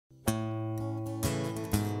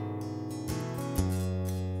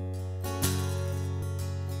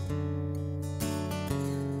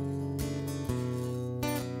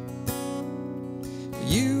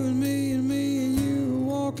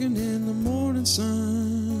morning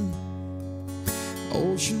sun.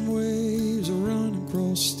 Ocean waves are running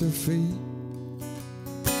across their feet.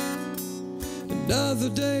 Another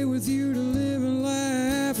day with you to live and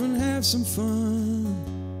laugh and have some fun.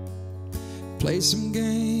 Play some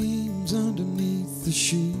games underneath the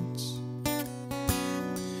sheets,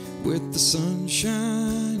 with the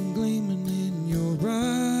sunshine gleaming in your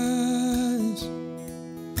eyes.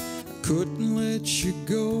 I couldn't let you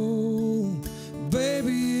go,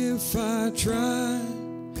 baby, if I tried,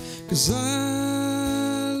 'cause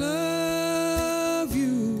I love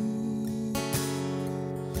you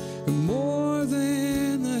more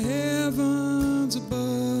than the heavens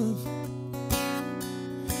above,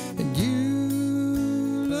 and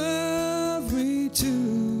you love me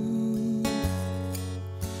too.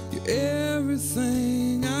 You're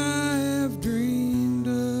everything I have dreamed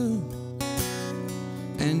of,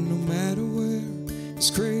 and no matter where this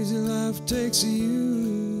crazy life takes you,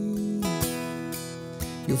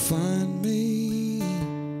 you'll find me,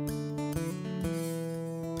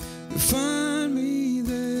 you'll find me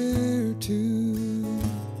there too.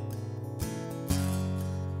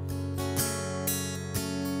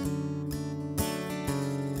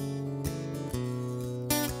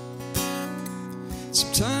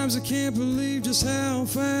 Sometimes I can't believe just how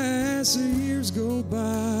fast the years go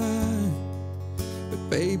by, but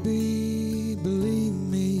baby, believe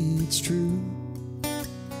me, it's true,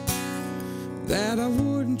 that I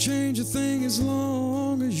wouldn't change a thing as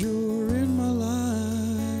long as you're in my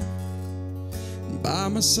life, and by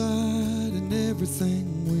my side in everything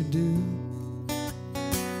we do,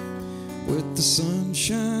 with the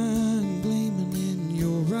sunshine gleaming in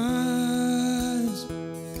your eyes.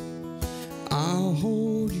 I'll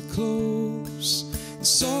hold you close and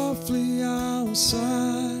softly I'll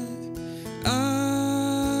sigh.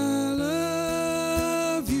 I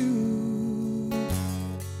love you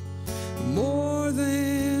more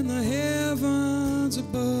than the heavens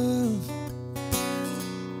above,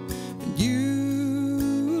 and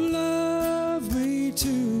you love me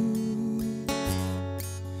too.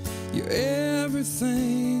 You're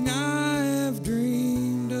everything I have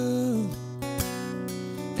dreamed of,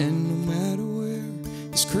 and no matter where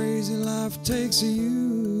this crazy life takes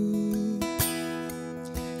you,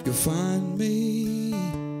 you'll find me,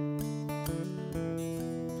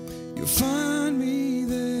 you'll find me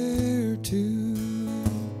there too.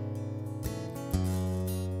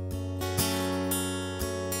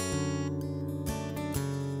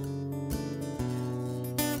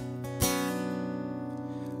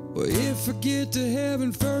 Well, if I get to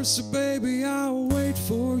heaven first, so baby, I'll wait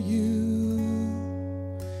for you,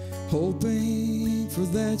 hoping for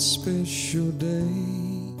that special day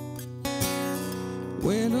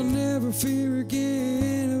when I'll never fear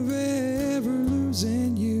again of ever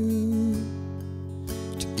losing you.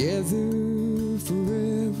 Together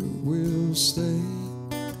forever we'll stay,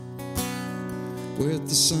 with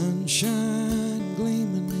the sunshine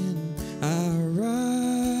gleaming in our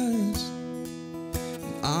eyes.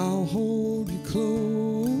 And I'll hold you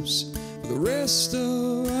close for the rest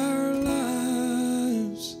of our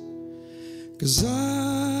lives, 'cause I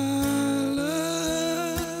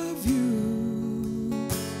love you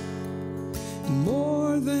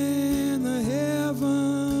more than the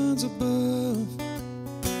heavens above,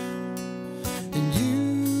 and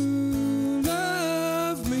you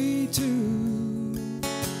love me too.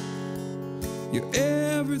 You're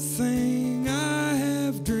everything I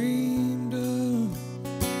have dreamed of,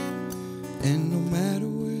 and no matter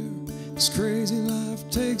where this crazy life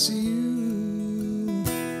takes you,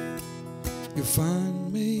 you'll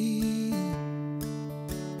find me,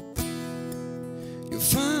 you'll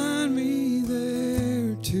find me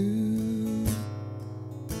there too.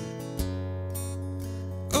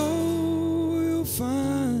 Oh, you'll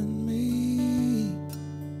find me,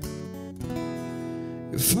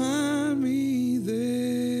 you'll find me